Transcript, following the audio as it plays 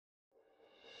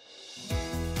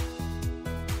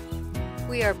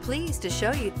We are pleased to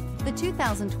show you the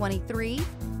 2023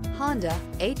 Honda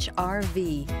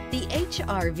HR-V. The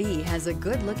HR-V has a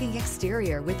good-looking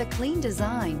exterior with a clean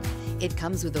design. It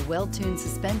comes with a well-tuned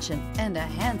suspension and a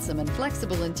handsome and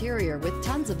flexible interior with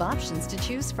tons of options to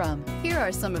choose from. Here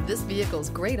are some of this vehicle's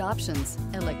great options: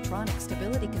 electronic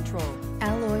stability control,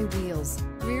 alloy wheels,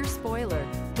 rear spoiler,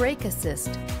 brake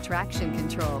assist, traction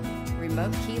control,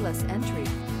 remote keyless entry,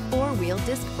 four-wheel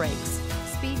disc brakes,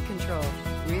 speed control,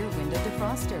 rear window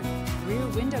defroster, rear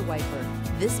window wiper.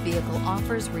 This vehicle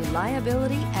offers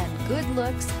reliability and good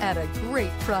looks at a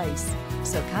great price.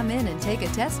 So come in and take a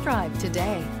test drive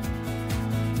today.